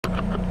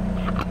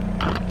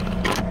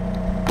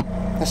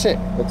That's it.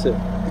 That's it.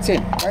 It's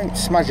in. Don't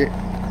smudge it.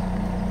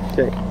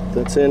 Okay,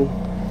 that's in.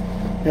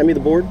 Hand me the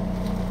board.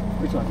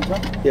 Which one? This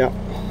one? Yeah.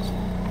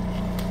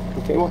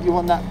 Okay. You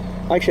want that?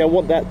 Actually, I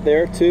want that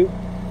there too.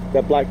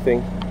 That black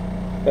thing.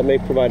 That may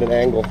provide an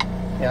angle.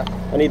 Yeah.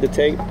 I need the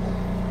tape.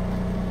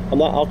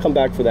 I'll come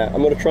back for that.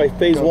 I'm going to try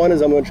phase one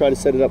is I'm going to try to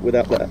set it up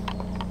without that.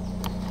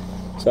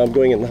 So I'm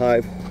doing it in the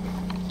hive.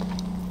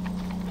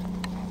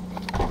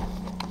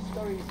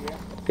 So easier.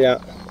 Yeah.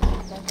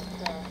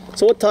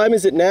 So what time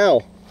is it now?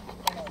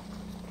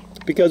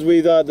 Because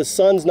the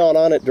sun's not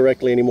on it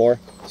directly anymore.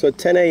 So at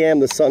 10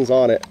 a.m. the sun's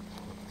on it.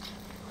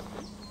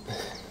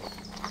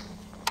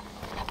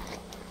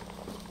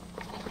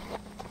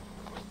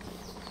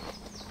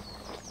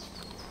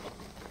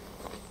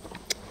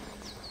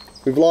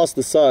 We've lost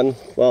the sun,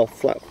 well,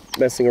 flat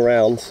messing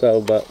around,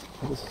 so, but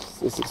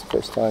this is the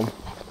first time.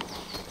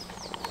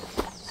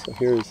 So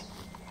here's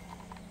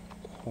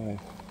the hive.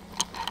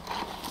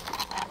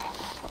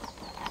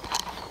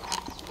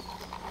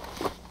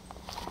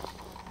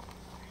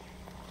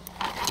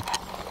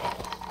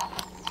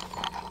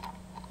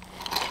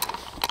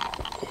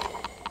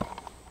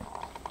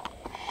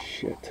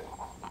 Shit.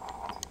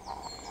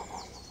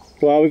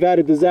 Well, we've had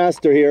a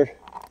disaster here.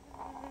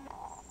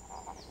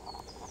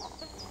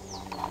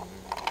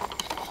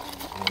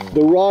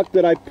 The rock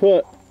that I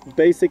put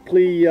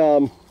basically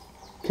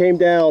came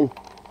down,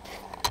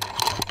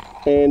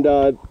 and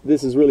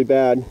this is really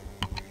bad.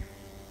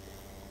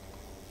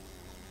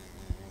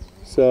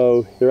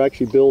 So they're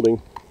actually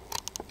building.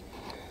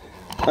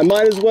 I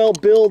might as well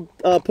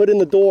put in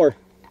the door.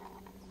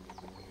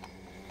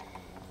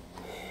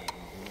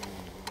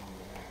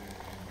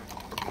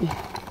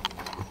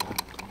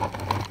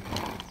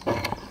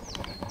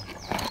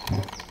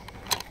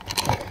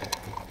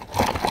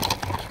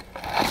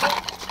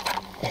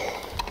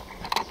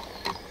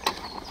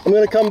 I'm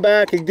going to come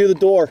back and do the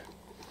door.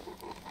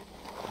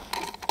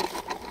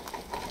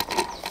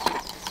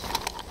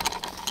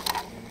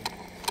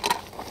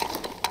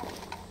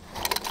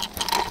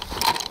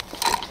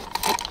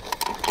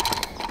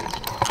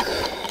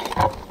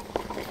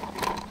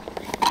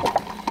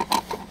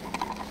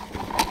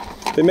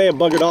 They may have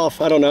buggered off,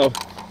 I don't know.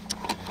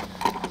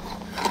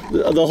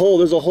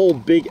 There's a whole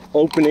big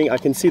opening. I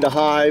can see the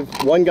hive.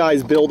 One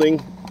guy's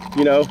building,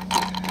 you know.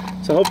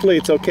 So hopefully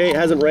it's okay. It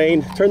hasn't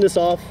rained. Turn this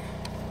off.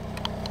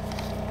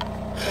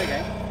 Say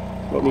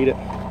again. Don't need it.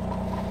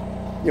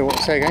 Yeah, what?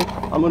 Say again.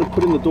 I'm going to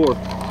put in the door.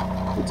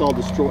 It's all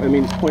destroyed. I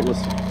mean, it's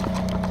pointless.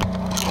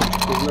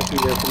 There's nothing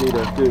there for me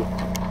to do.